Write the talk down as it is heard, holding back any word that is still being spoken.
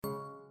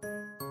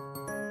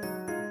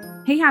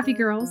Hey, happy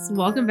girls.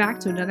 Welcome back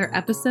to another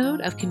episode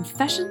of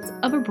Confessions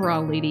of a Bra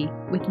Lady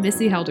with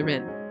Missy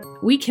Helderman.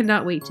 We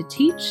cannot wait to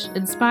teach,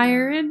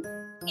 inspire, and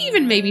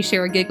even maybe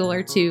share a giggle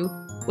or two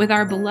with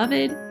our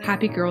beloved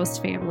Happy Girls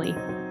family.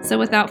 So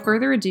without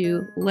further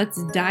ado,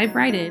 let's dive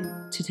right in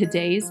to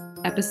today's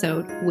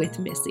episode with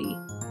Missy.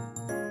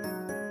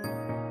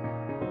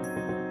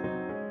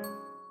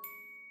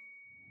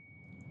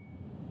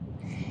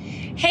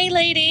 Hey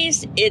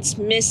ladies, it's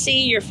Missy,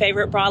 your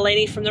favorite bra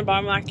lady from the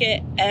bra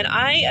market, and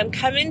I am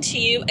coming to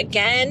you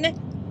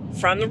again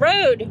from the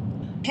road.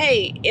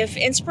 Hey, if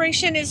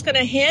inspiration is going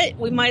to hit,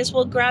 we might as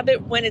well grab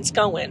it when it's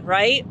going,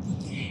 right?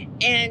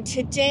 And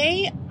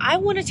today I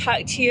want to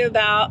talk to you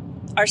about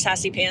our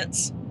Sassy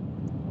pants.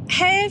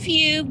 Have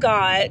you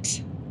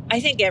got,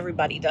 I think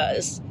everybody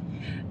does,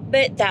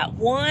 but that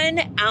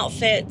one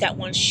outfit, that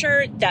one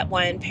shirt, that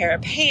one pair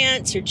of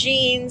pants or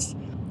jeans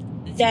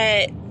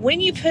that when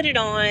you put it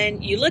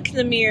on, you look in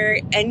the mirror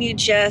and you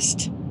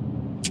just,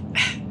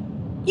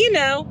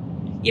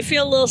 you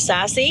feel a little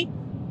sassy?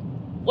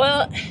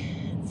 Well,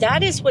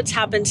 that is what's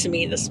happened to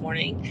me this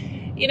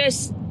morning.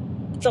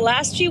 The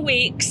last few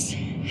weeks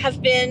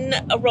have been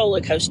a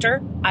roller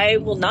coaster. I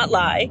will not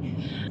lie.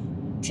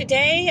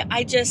 Today,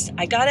 I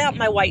got out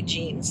my white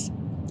jeans.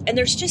 And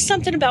there's just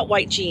something about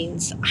white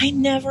jeans. I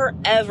never,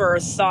 ever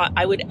thought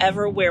I would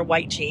ever wear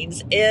white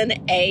jeans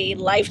in a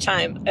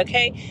lifetime,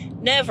 okay?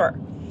 Never.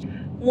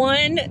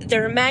 One,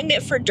 they're a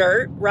magnet for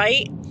dirt,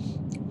 right?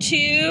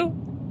 Two,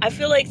 I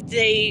feel like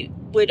they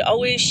would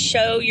always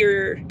show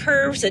your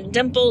curves and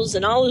dimples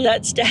and all of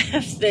that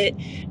stuff that,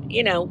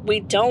 we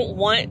want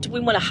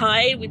to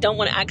hide, we don't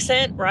want to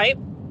accent, right?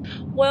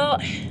 Well,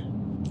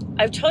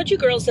 I've told you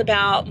girls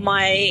about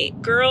my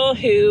girl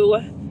who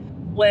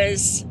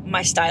was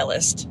my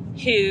stylist,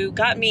 who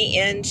got me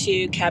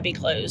into Cabi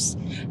clothes.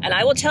 And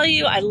I will tell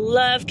you, I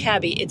love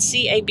Cabi. It's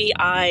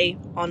C-A-B-I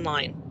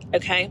online,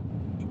 okay?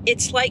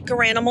 It's like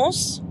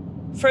Garanimals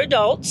for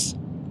adults.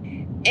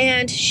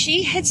 And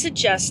she had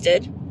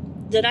suggested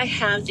that I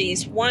have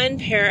these one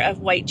pair of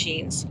white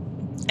jeans.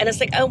 And it's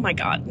like, oh my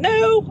God,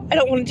 no, I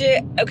don't want to do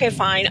it. Okay,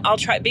 fine, I'll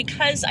try,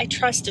 because I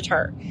trusted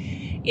her.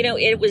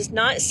 It was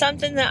not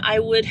something that I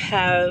would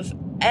have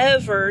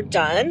ever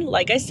done,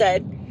 like I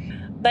said,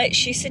 but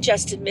she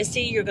suggested,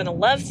 Missy, you're going to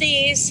love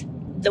these.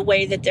 The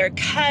way that they're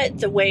cut,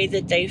 the way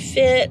that they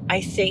fit,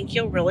 I think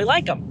you'll really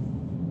like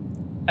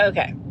them.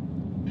 Okay.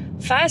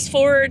 Fast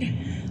forward,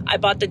 I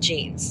bought the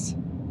jeans.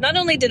 Not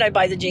only did I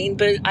buy the jean,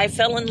 but I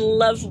fell in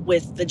love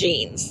with the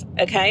jeans,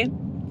 okay?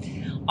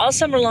 All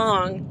summer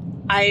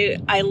long,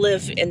 I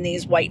live in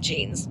these white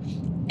jeans.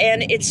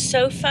 And it's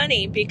so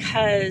funny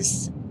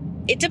because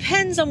it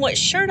depends on what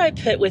shirt I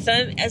put with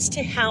them as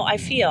to how I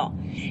feel.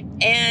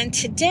 And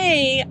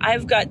today,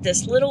 I've got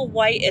this little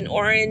white and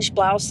orange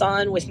blouse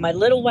on with my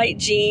little white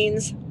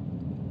jeans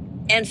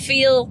and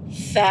feel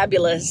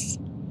fabulous.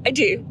 I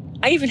do.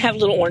 I even have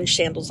little orange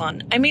sandals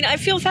on. I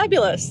feel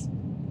fabulous.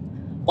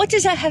 What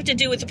does that have to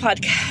do with the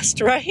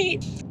podcast,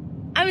 right?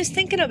 I was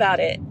thinking about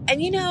it.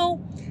 And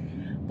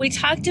we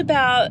talked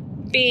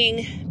about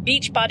being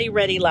beach body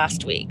ready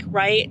last week,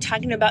 right?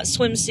 Talking about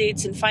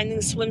swimsuits and finding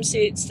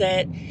swimsuits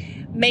that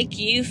make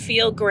you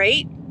feel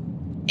great.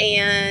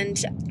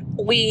 And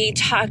we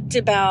talked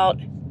about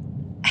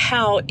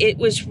how it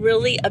was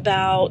really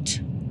about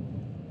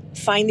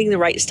finding the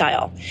right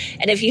style.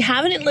 And if you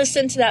haven't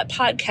listened to that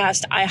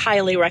podcast, I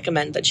highly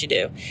recommend that you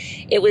do.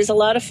 It was a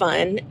lot of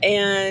fun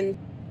and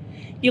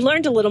you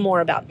learned a little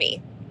more about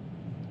me.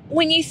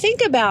 When you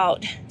think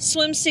about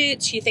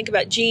swimsuits, you think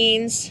about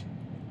jeans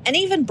and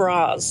even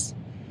bras.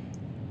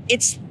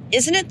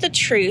 Isn't it the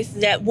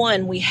truth that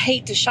one, we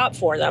hate to shop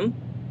for them,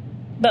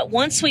 but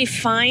once we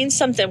find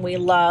something we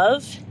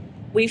love,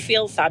 we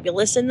feel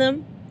fabulous in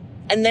them,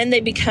 and then they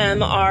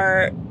become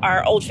our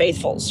old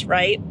faithfuls,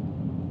 right?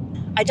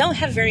 I don't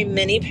have very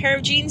many pair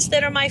of jeans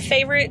that are my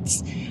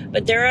favorites,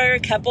 but there are a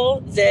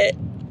couple that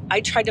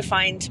I tried to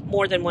find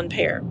more than one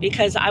pair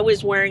because I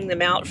was wearing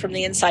them out from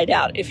the inside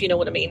out, if you know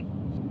what I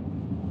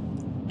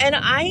mean. And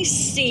I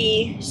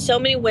see so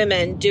many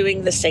women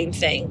doing the same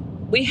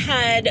thing. We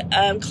had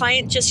a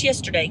client just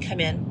yesterday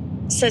come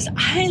in, says,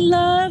 I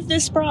love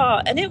this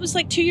bra. And it was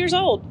like 2 years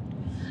old.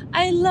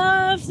 I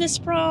love this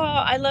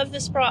bra. I love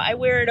this bra. I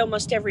wear it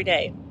almost every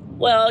day.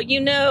 Well,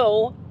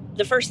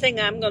 the first thing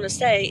I'm going to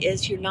say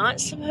is you're not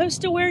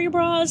supposed to wear your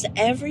bras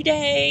every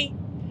day.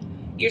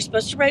 You're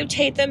supposed to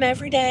rotate them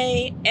every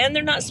day. And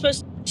they're not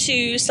supposed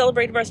to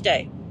celebrate a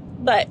birthday.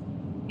 But,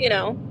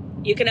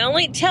 you can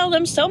only tell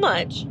them so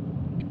much.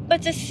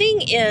 But the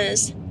thing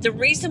is, the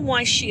reason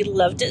why she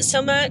loved it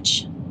so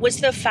much was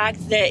the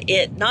fact that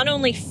it not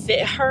only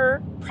fit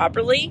her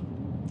properly,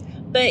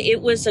 but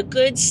it was a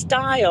good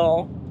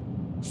style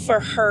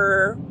for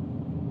her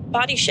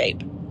body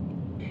shape.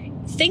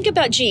 Think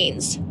about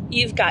jeans.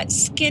 You've got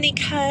skinny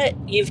cut,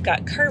 you've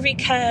got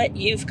curvy cut,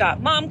 you've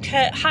got mom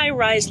cut, high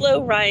rise,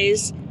 low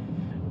rise,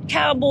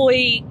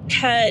 cowboy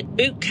cut,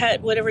 boot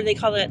cut, whatever they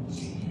call it.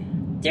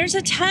 There's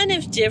a ton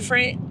of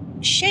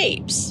different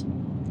shapes.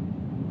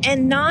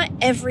 And not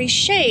every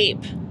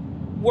shape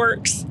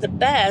works the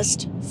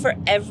best for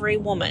every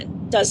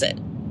woman, does it?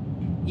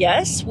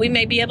 Yes, we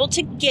may be able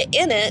to get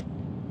in it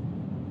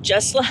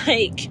just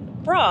like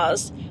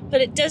bras,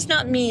 but it does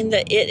not mean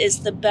that it is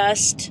the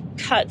best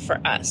cut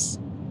for us.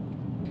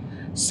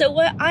 So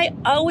what I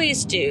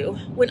always do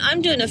when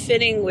I'm doing a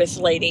fitting with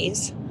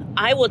ladies,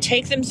 I will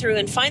take them through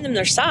and find them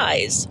their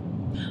size.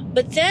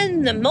 But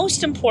then the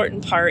most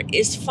important part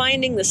is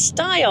finding the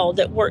style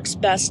that works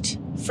best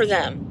for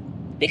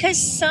them. Because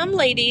some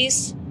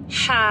ladies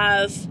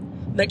have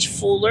much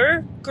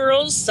fuller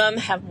girls, some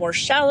have more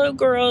shallow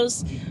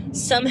girls,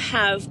 some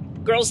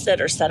have girls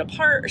that are set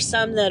apart, or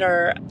some that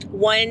are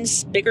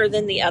one's bigger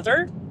than the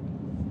other.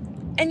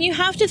 And you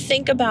have to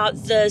think about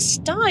the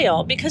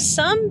style, because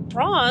some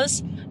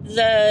bras,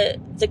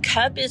 the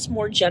cup is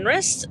more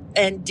generous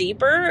and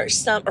deeper,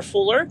 some are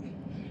fuller,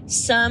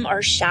 some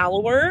are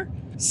shallower,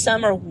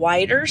 some are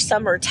wider,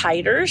 some are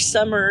tighter,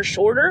 some are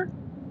shorter.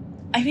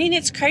 I mean,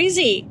 it's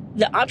crazy.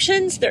 The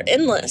options, they're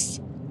endless.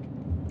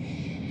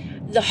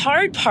 The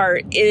hard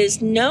part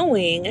is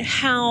knowing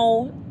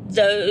how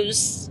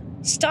those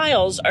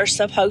styles are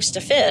supposed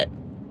to fit.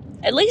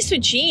 At least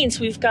with jeans,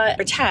 we've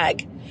got a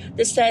tag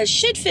that says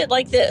should fit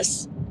like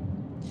this.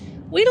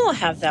 We don't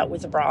have that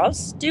with the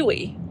bras, do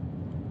we?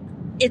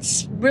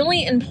 It's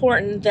really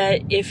important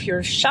that if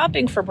you're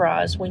shopping for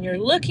bras, when you're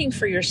looking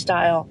for your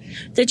style,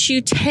 that you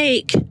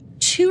take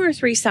 2 or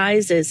 3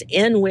 sizes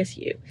in with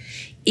you.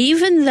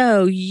 Even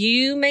though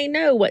you may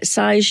know what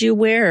size you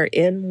wear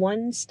in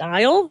one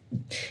style,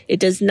 it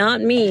does not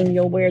mean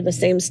you'll wear the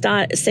same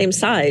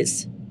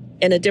size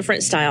in a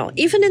different style,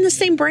 even in the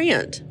same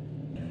brand.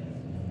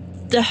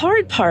 The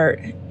hard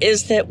part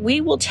is that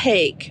we will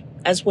take,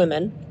 as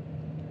women,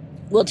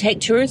 we'll take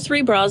 2 or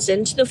 3 bras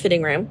into the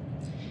fitting room.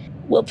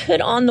 We'll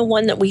put on the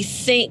one that we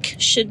think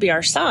should be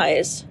our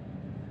size,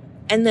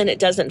 and then it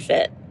doesn't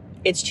fit.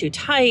 It's too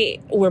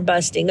tight, we're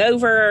busting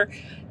over,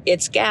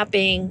 it's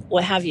gapping,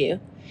 what have you.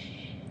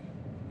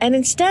 And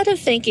instead of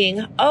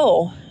thinking,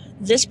 oh,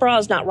 this bra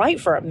is not right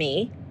for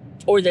me,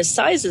 or this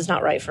size is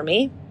not right for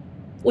me,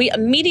 we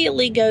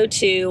immediately go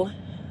to,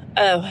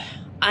 oh,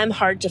 I'm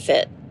hard to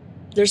fit.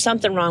 There's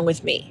something wrong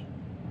with me.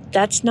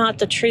 That's not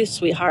the truth,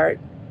 sweetheart.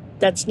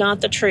 That's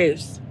not the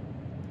truth.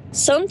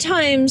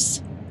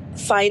 Sometimes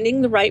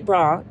finding the right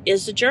bra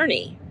is a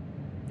journey.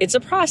 It's a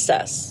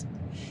process.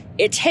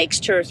 It takes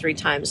 2 or 3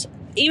 times.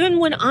 Even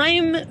when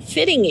I'm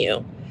fitting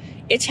you,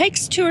 it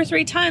takes 2 or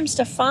 3 times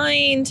to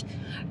find,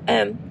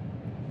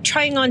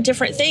 trying on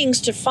different things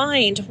to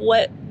find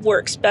what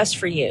works best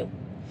for you.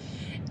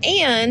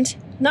 And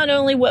not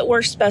only what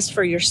works best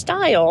for your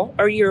style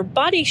or your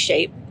body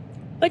shape,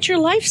 but your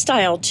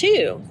lifestyle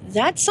too.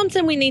 That's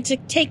something we need to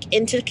take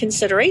into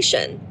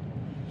consideration.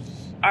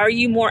 Are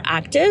you more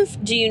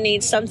active? Do you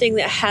need something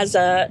that has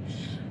a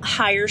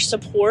higher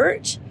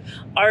support?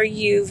 Are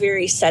you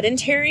very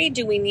sedentary?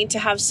 Do we need to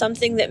have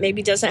something that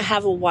maybe doesn't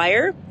have a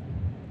wire,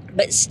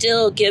 but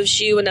still gives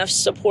you enough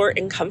support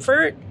and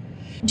comfort?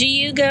 Do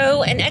you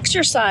go and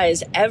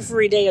exercise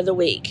every day of the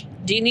week?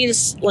 Do you need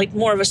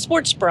more of a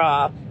sports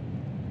bra?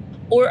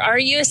 Or are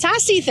you a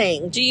sassy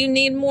thing? Do you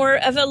need more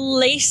of a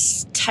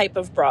lace type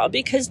of bra?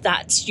 Because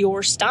that's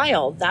your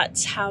style.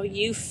 That's how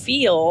you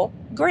feel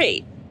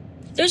great.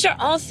 Those are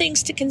all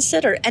things to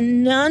consider,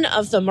 and none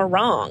of them are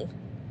wrong.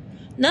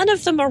 None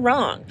of them are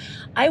wrong.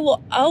 I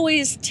will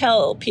always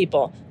tell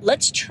people,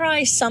 let's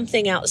try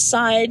something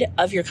outside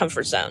of your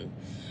comfort zone.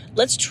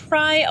 Let's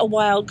try a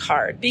wild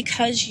card,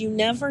 because you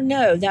never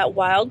know. That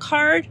wild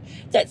card,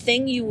 that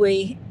thing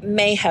you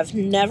may have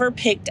never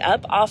picked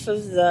up off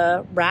of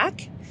the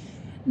rack,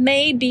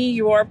 may be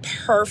your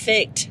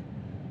perfect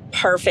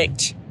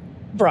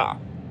bra.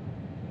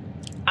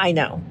 I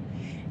know.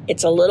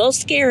 It's a little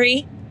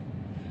scary,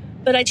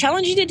 but I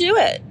challenge you to do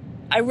it.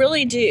 I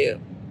really do.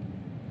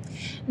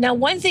 Now,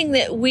 one thing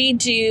that we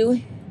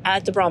do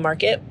at the bra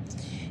market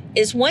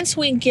is once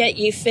we get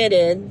you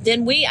fitted,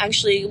 then we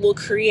actually will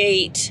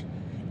create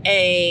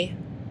a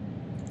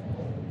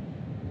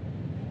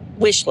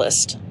wish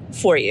list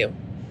for you,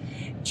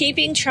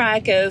 keeping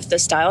track of the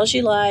styles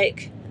you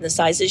like, the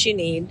sizes you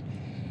need,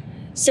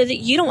 so that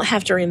you don't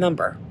have to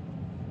remember.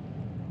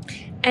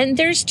 And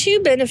there's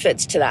 2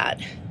 benefits to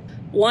that.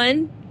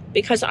 One,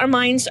 because our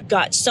minds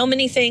got so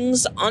many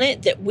things on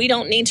it that we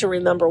don't need to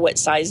remember what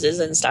sizes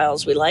and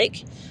styles we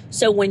like.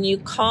 So when you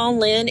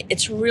call in,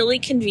 it's really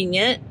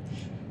convenient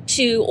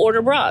to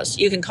order bras.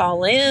 You can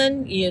call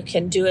in, you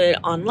can do it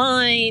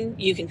online,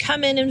 you can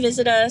come in and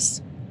visit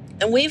us,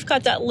 and we've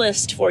got that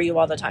list for you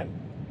all the time.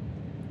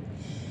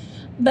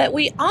 But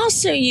we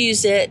also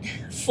use it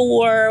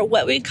for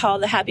what we call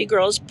the Happy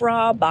Girls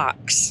Bra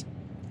Box.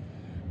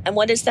 And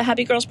what is the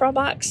Happy Girls Bra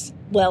Box?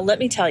 Well, let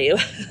me tell you.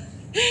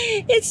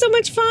 It's so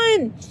much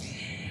fun.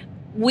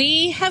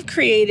 We have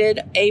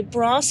created a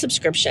bra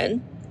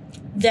subscription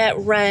that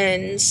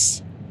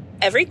runs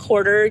every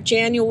quarter,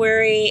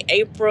 January,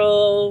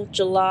 April,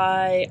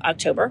 July,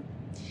 October,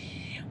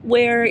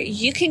 where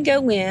you can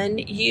go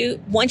in,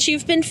 once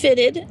you've been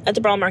fitted at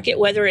the bra market,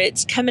 whether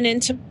it's coming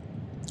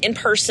in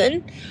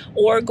person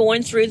or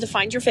going through the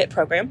Find Your Fit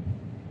program,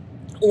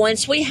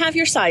 Once we have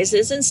your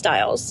sizes and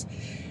styles,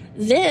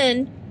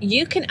 then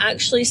you can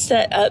actually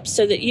set up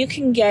so that you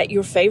can get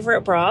your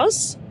favorite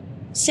bras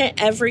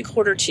sent every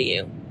quarter to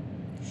you.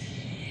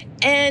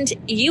 And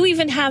you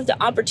even have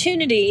the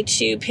opportunity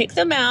to pick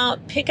them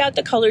out, pick out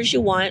the colors you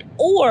want,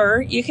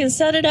 or you can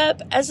set it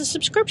up as a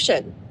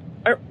subscription,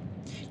 or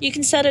you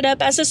can set it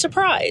up as a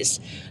surprise.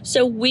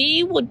 So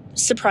we would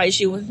surprise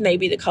you with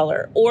maybe the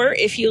color, or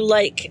if you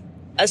like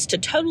us to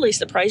totally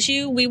surprise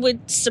you, we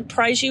would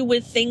surprise you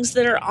with things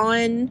that are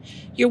on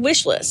your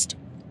wish list.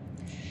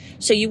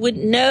 So you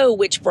wouldn't know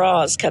which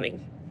bra is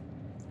coming.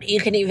 You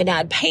can even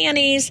add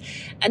panties,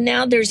 and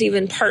now there's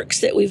even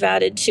perks that we've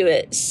added to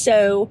it.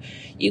 So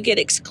you get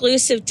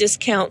exclusive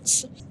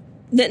discounts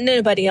that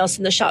nobody else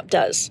in the shop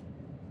does.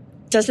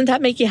 Doesn't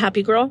that make you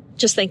happy, girl?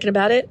 Just thinking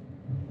about it.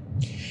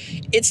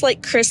 It's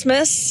like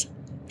Christmas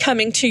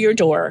coming to your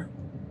door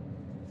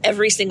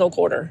every single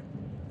quarter.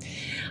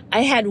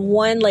 I had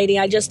one lady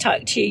I just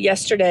talked to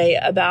yesterday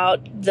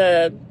about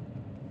the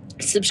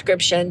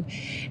subscription,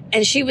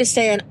 and she was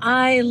saying,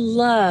 I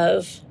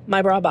love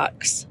my bra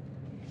box.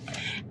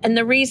 And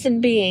the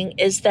reason being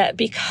is that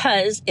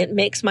because it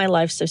makes my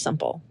life so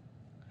simple.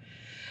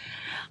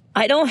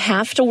 I don't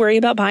have to worry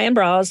about buying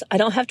bras. I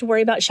don't have to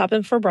worry about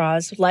shopping for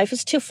bras. Life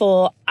is too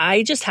full.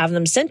 I just have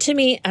them sent to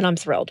me and I'm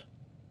thrilled.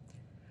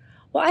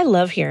 Well, I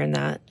love hearing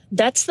that.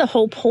 That's the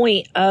whole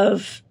point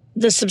of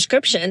the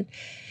subscription,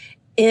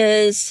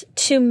 is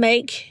to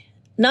make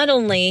not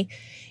only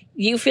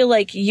you feel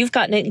like you've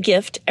gotten a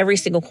gift every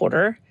single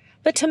quarter,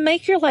 but to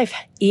make your life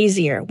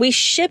easier. We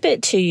ship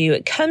it to you.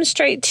 It comes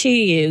straight to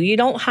you. You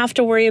don't have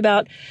to worry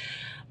about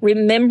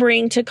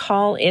remembering to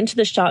call into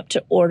the shop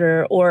to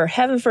order, or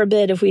heaven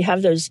forbid if we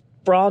have those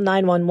bra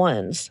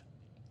 911s.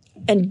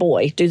 And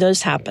boy, do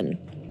those happen.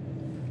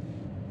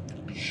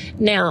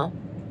 Now,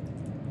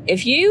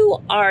 if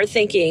you are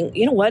thinking,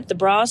 you know what, the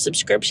bra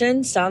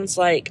subscription sounds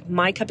like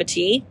my cup of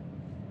tea,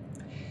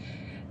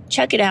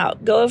 check it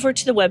out. Go over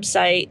to the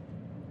website,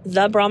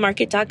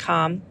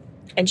 thebrawmarket.com,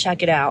 and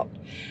check it out.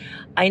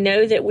 I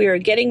know that we are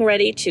getting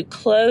ready to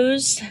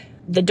close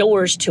the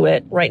doors to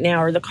it right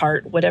now, or the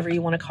cart, whatever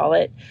you want to call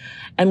it.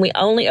 And we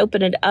only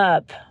open it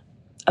up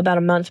about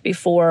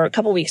a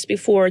couple weeks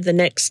before the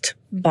next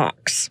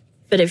box.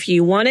 But if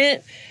you want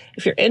it,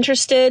 if you're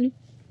interested,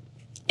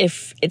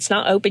 if it's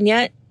not open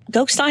yet,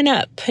 go sign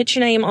up. Put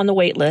your name on the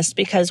wait list,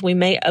 because we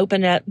may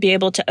be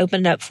able to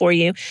open it up for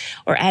you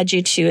or add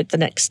you to it the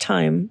next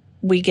time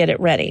we get it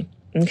ready.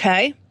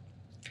 Okay?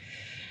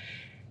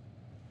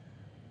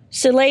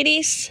 So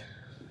ladies,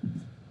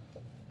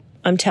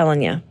 I'm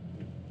telling you,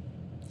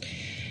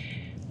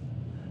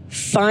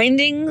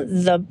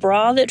 finding the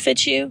bra that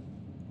fits you,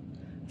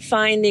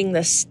 finding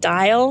the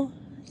style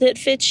that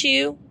fits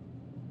you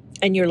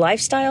and your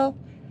lifestyle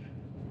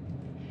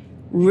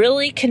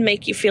really can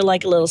make you feel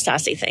like a little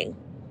sassy thing.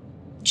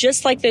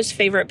 Just like those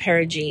favorite pair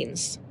of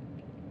jeans.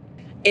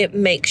 It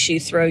makes you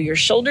throw your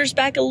shoulders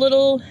back a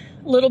little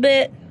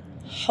bit,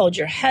 hold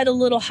your head a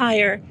little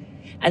higher,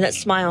 and that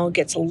smile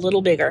gets a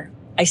little bigger.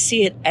 I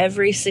see it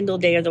every single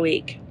day of the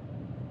week.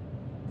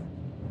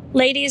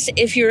 Ladies,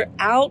 if you're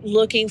out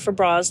looking for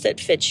bras that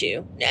fit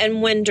you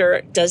and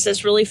wonder, does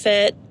this really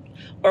fit?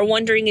 Or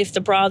wondering if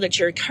the bra that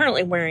you're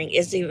currently wearing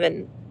is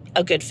even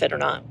a good fit or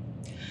not,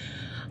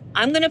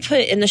 I'm going to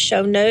put in the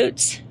show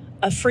notes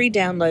a free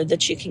download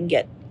that you can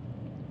get.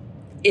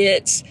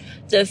 It's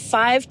the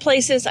 5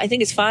 places, I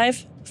think it's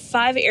five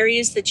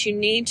areas that you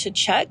need to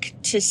check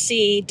to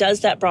see, does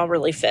that bra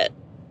really fit?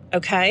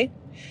 Okay?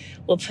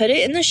 We'll put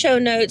it in the show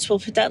notes. We'll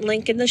put that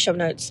link in the show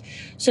notes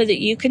so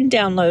that you can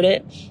download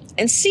it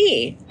and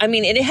see. I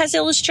mean, it has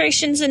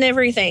illustrations and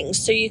everything,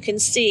 so you can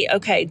see,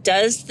 okay,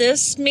 does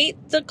this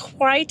meet the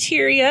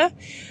criteria?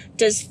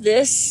 Does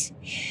this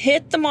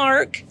hit the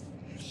mark?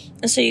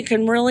 And so you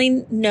can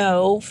really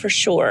know for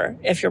sure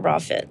if your bra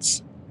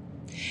fits.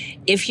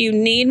 If you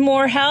need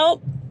more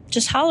help,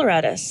 just holler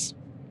at us.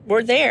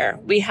 We're there.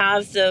 We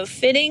have the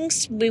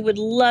fittings. We would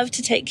love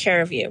to take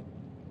care of you.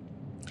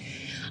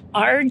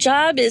 Our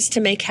job is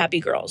to make happy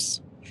girls,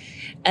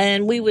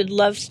 and we would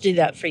love to do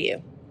that for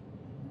you.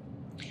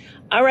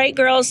 All right,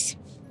 girls,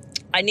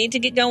 I need to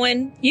get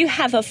going. You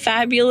have a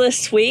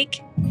fabulous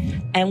week,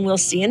 and we'll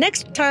see you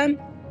next time.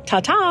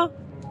 Ta-ta.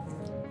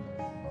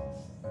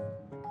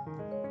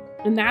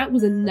 And that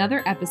was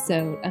another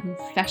episode of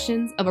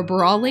Confessions of a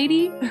Bra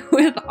Lady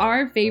with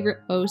our favorite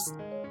host,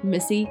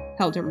 Missy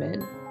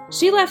Helderman.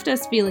 She left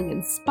us feeling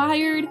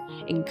inspired,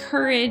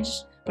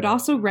 encouraged, but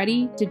also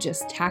ready to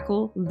just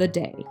tackle the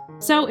day.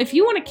 So if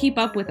you want to keep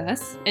up with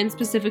us, and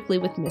specifically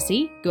with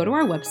Missy, go to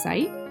our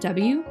website,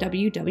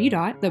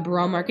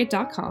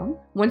 www.thebrawmarket.com.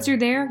 Once you're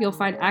there, you'll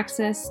find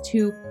access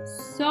to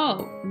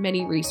so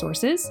many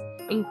resources,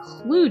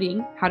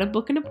 including how to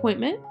book an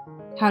appointment,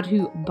 how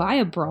to buy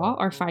a bra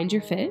or find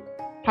your fit,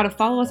 how to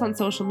follow us on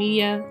social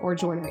media or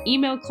join our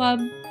email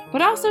club,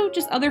 but also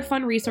just other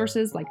fun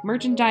resources like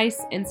merchandise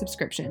and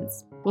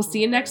subscriptions. We'll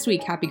see you next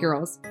week, happy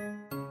girls.